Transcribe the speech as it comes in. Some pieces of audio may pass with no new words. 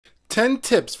10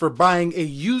 tips for buying a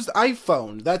used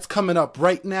iPhone. That's coming up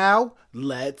right now.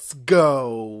 Let's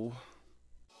go.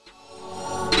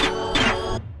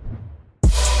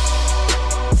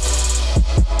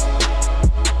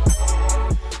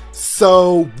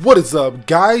 So what is up,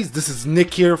 guys? This is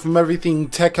Nick here from Everything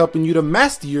Tech, helping you to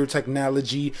master your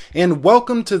technology, and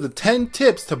welcome to the 10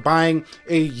 tips to buying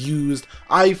a used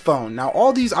iPhone. Now,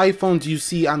 all these iPhones you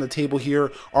see on the table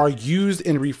here are used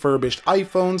and refurbished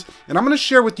iPhones, and I'm going to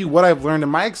share with you what I've learned in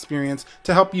my experience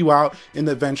to help you out in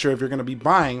the venture if you're going to be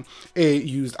buying a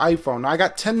used iPhone. Now, I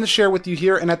got 10 to share with you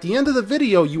here, and at the end of the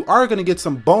video, you are going to get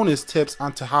some bonus tips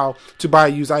onto how to buy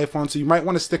a used iPhone, so you might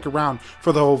want to stick around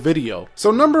for the whole video. So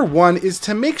number one is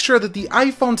to make sure that the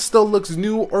iPhone still looks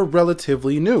new or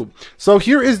relatively new. So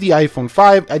here is the iPhone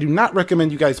 5. I do not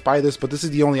recommend you guys buy this, but this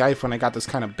is the only iPhone I got that's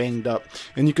kind of banged up.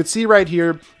 And you can see right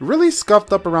here, really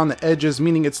scuffed up around the edges,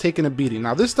 meaning it's taken a beating.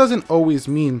 Now, this doesn't always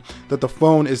mean that the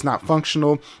phone is not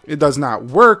functional. It does not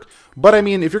work. But I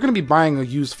mean, if you're going to be buying a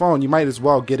used phone, you might as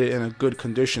well get it in a good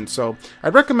condition. So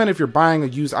I'd recommend, if you're buying a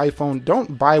used iPhone,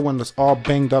 don't buy one that's all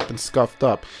banged up and scuffed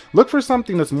up. Look for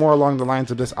something that's more along the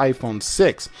lines of this iPhone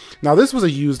 6. Now, this was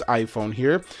a used iPhone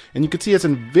here, and you can see it's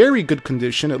in very good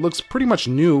condition. It looks pretty much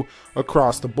new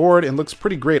across the board and looks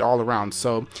pretty great all around.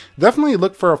 So definitely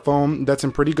look for a phone that's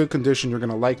in pretty good condition. You're going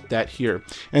to like that here.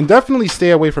 And definitely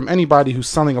stay away from anybody who's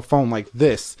selling a phone like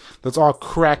this that's all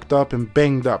cracked up and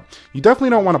banged up. You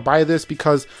definitely don't want to buy this,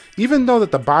 because even though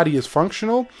that the body is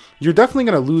functional, you're definitely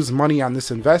going to lose money on this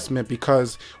investment,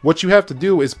 because what you have to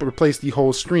do is replace the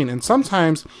whole screen, and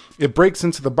sometimes it breaks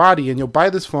into the body, and you'll buy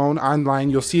this phone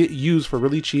online, you'll see it used for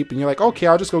really cheap, and you're like, okay,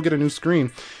 I'll just go get a new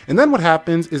screen. And then what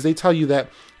happens is they tell you that,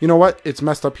 you know what, it's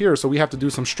messed up here, so we have to do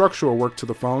some structural work to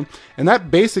the phone, and that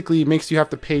basically makes you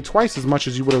have to pay twice as much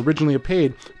as you would originally have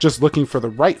paid just looking for the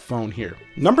right phone here.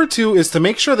 Number two is to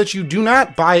make sure that you do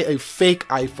not buy a fake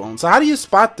iPhone. So how do you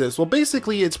spot this? Well,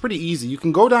 basically, it's pretty easy. You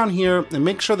can go down here and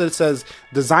make sure that it says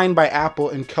designed by Apple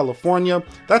in California.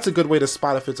 That's a good way to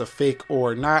spot if it's a fake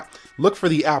or not. Look for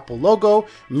the Apple logo.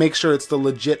 Make sure it's the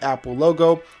legit Apple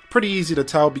logo. Pretty easy to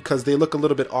tell because they look a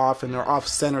little bit off, and they're off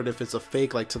centered if it's a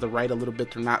fake, like to the right a little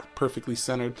bit. They're not perfectly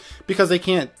centered because they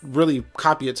can't really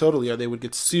copy it totally, or they would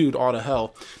get sued all to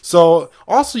hell. So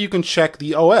also you can check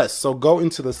the OS. So go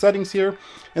into the settings here,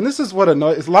 and this is what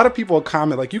annoys a lot of people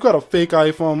comment, like, you got a fake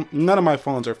iPhone. None of my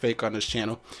phones are fake on this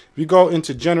channel. If you go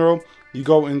into general, you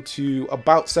go into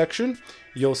about section,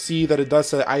 you'll see that it does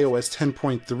say iOS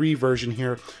 10.3 version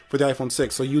here for the iPhone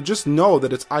 6. So you just know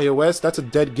that it's iOS. That's a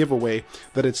dead giveaway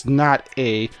that it's not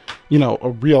a, a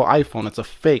real iPhone. It's a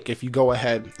fake if you go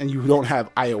ahead and you don't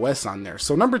have iOS on there.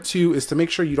 So number two is to make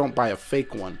sure you don't buy a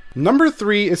fake one. Number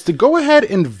three is to go ahead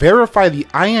and verify the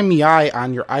IMEI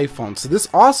on your iPhone. So this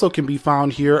also can be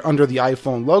found here under the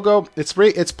iPhone logo.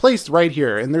 It's placed right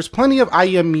here, and there's plenty of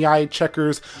IMEI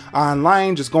checkers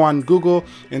online. Just go on Google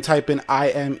and type in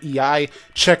IMEI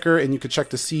checker, and you could check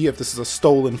to see if this is a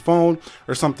stolen phone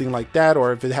or something like that,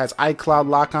 or if it has iCloud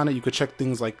lock on it. You could check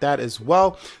things like that as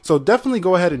well. So definitely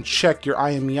go ahead and check your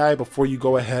IMEI before you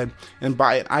go ahead and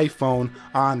buy an iPhone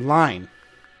online.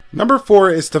 Number four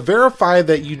is to verify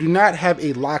that you do not have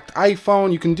a locked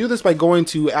iPhone. You can do this by going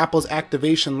to Apple's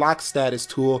activation lock status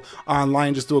tool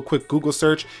online. Just do a quick Google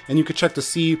search, and you can check to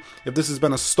see if this has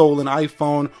been a stolen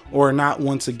iPhone or not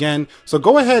once again. So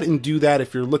go ahead and do that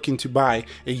if you're looking to buy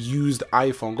a used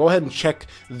iPhone. Go ahead and check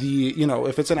the,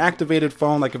 if it's an activated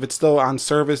phone, like if it's still on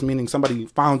service, meaning somebody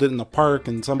found it in the park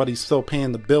and somebody's still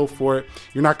paying the bill for it,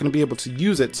 you're not going to be able to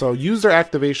use it. So use their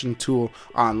activation tool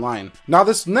online. Now,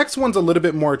 this next one's a little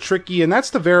bit more tricky, and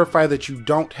that's to verify that you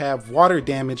don't have water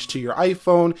damage to your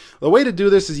iPhone. The way to do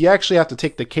this is you actually have to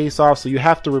take the case off. So you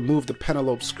have to remove the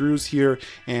Penelope screws here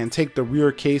and take the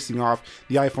rear casing off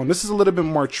the iPhone. This is a little bit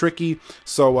more tricky.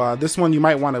 So this one you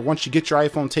might want to, once you get your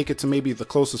iPhone, take it to maybe the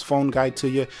closest phone guy to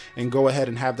you and go ahead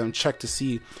and have them check to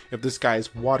see if this guy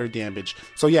is water damaged.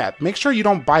 So yeah, make sure you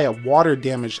don't buy a water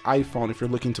damaged iPhone if you're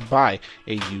looking to buy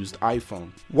a used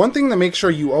iPhone. One thing to make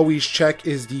sure you always check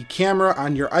is the camera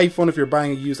on your iPhone if you're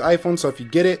buying a used iPhone. So if you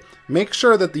get it, make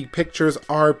sure that the pictures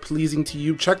are pleasing to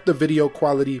you. Check the video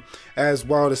quality as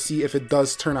well to see if it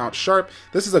does turn out sharp.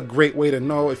 This is a great way to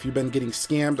know if you've been getting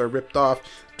scammed or ripped off.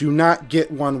 Do not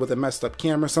get one with a messed up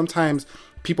camera. Sometimes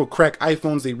people crack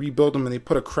iPhones, they rebuild them and they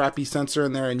put a crappy sensor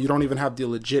in there and you don't even have the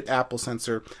legit Apple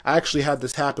sensor. I actually had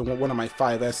this happen with one of my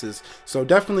 5S's. So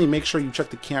definitely make sure you check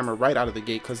the camera right out of the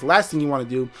gate, because the last thing you want to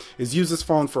do is use this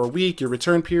phone for a week, your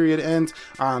return period ends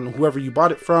on whoever you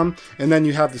bought it from, and then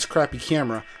you have this crappy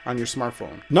camera on your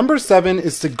smartphone. Number 7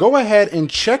 is to go ahead and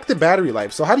check the battery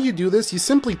life. So how do you do this? You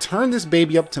simply turn this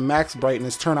baby up to max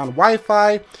brightness, turn on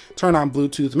Wi-Fi, turn on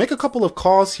Bluetooth, make a couple of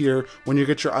calls here when you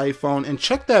get your iPhone, and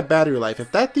check that battery life.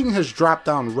 If that thing has dropped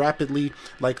down rapidly,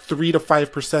 like 3 to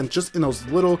 5% just in those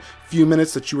little few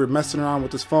minutes that you were messing around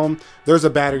with this phone, there's a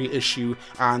battery issue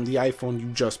on the iPhone you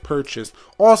just purchased.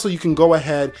 Also, you can go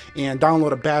ahead and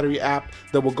download a battery app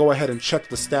that will go ahead and check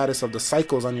the status of the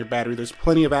cycles on your battery. There's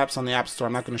plenty of apps on the App Store.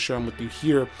 I'm not going to share them with you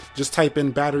here. Just type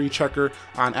in battery checker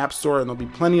on App Store and there'll be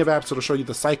plenty of apps that'll show you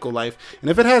the cycle life. And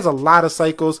if it has a lot of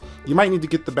cycles, you might need to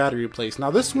get the battery replaced.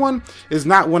 Now, this one is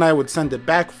not one I would send it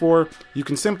back for. You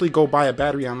can simply go buy a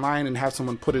battery online and have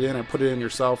someone put it in, or put it in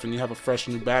yourself, and you have a fresh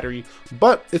new battery.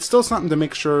 But it's still something to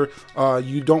make sure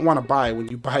you don't want to buy when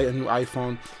you buy a new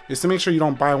iPhone, is to make sure you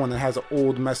don't buy one that has an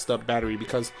old messed up battery,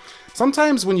 because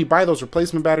sometimes when you buy those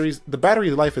replacement batteries, the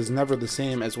battery life is never the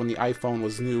same as when the iPhone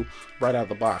was new right out of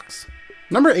the box.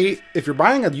 Number 8, if you're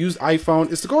buying a used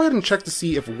iPhone, is to go ahead and check to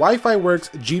see if Wi-Fi works,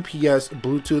 GPS,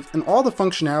 Bluetooth, and all the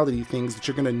functionality things that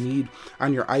you're going to need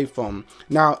on your iPhone.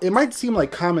 Now, it might seem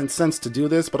like common sense to do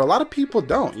this, but a lot of people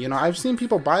don't. You know, I've seen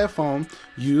people buy a phone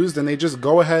used and they just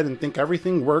go ahead and think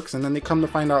everything works, and then they come to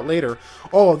find out later,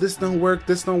 oh, this don't work,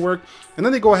 and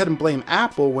then they go ahead and blame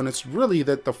Apple when it's really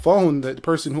that the phone, the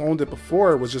person who owned it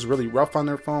before was just really rough on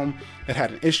their phone. It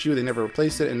had an issue, they never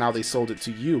replaced it, and now they sold it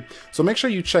to you. So make sure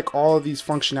you check all of these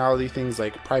functionality things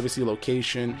like privacy,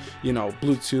 location, you know,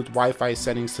 Bluetooth, Wi-Fi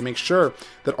settings, to make sure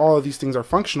that all of these things are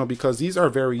functional, because these are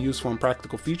very useful and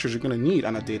practical features you're going to need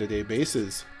on a day-to-day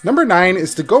basis. Number 9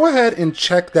 is to go ahead and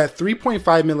check that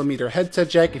 3.5mm headset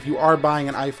jack if you are buying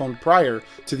an iPhone prior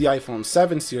to the iPhone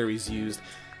 7 series used.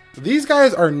 These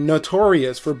guys are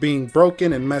notorious for being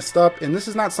broken and messed up, and this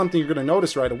is not something you're going to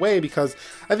notice right away, because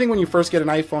I think when you first get an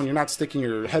iPhone, you're not sticking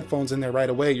your headphones in there right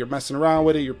away. You're messing around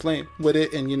with it, you're playing with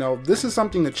it, and you know, this is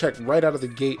something to check right out of the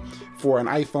gate for an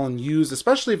iPhone used,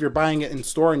 especially if you're buying it in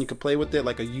store and you can play with it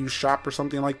like a used shop or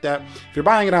something like that. If you're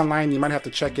buying it online, you might have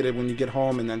to check it when you get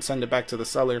home and then send it back to the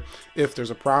seller if there's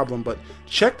a problem, but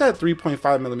check that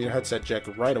 3.5mm headset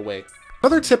jack right away.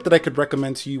 Another tip that I could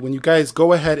recommend to you when you guys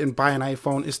go ahead and buy an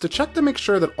iPhone is to check to make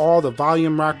sure that all the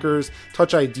volume rockers,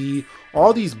 Touch ID,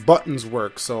 all these buttons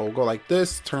work. So go like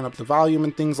this, turn up the volume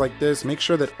and things like this. Make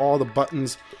sure that all the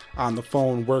buttons on the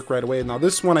phone work right away. Now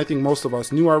this one I think most of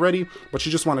us knew already, but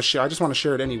you just want to share. I just want to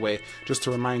share it anyway, just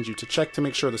to remind you to check to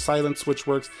make sure the silent switch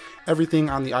works. Everything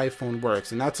on the iPhone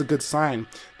works, and that's a good sign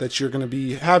that you're going to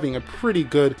be having a pretty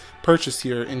good purchase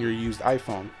here in your used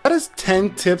iPhone. That is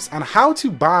 10 tips on how to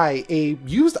buy a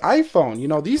used iPhone. You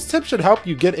know, these tips should help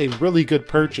you get a really good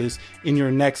purchase in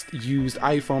your next used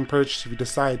iPhone purchase if you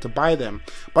decide to buy them.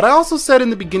 But I also said in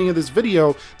the beginning of this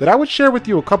video that I would share with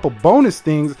you a couple bonus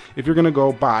things if you're going to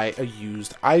go buy a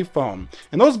used iPhone.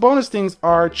 And those bonus things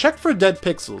are: check for dead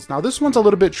pixels. Now this one's a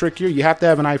little bit trickier. You have to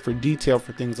have an eye for detail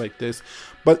for things like this.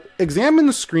 But examine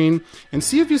the screen and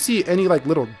see if you see any like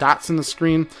little dots in the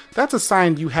screen. That's a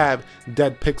sign you have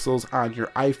dead pixels on your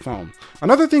iPhone.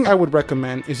 Another thing I would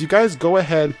recommend is you guys go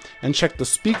ahead and check the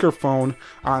speakerphone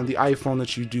on the iPhone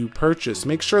that you do purchase.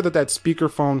 Make sure that that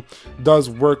speakerphone does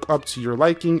work up to your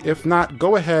liking. If not,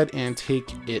 go ahead and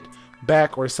take it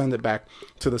back or send it back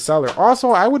to the seller.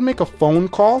 Also, I would make a phone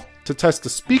call to test the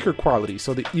speaker quality.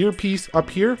 So the earpiece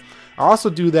up here, I also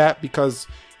do that because,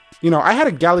 you know, I had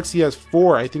a Galaxy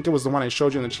S4, I think it was the one I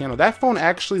showed you on the channel. That phone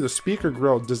actually, the speaker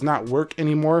grill does not work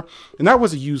anymore, and that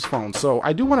was a used phone. So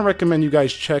I do want to recommend you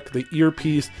guys check the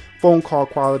earpiece, phone call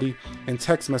quality, and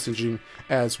text messaging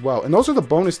as well. And those are the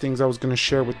bonus things I was going to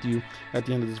share with you at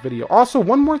the end of this video. Also,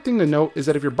 one more thing to note is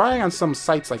that if you're buying on some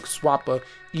sites like Swappa,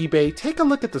 eBay, take a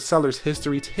look at the seller's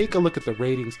history, take a look at the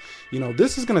ratings. You know,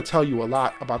 this is going to tell you a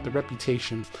lot about the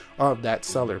reputation of that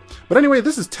seller. But anyway,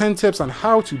 this is 10 tips on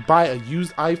how to buy a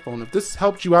used iPhone. If this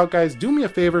helped you out, guys, do me a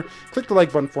favor, click the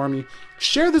like button for me.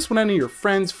 Share this with any of your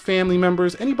friends, family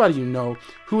members, anybody you know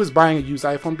who is buying a used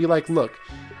iPhone. Be like, look,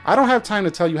 I don't have time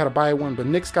to tell you how to buy one, but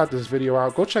Nick's got this video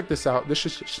out. Go check this out. This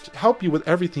should help you with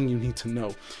everything you need to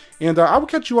know. And I will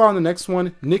catch you all on the next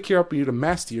one. Nick here, helping you to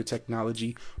master your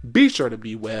technology. Be sure to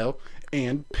be well,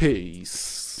 and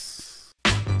peace.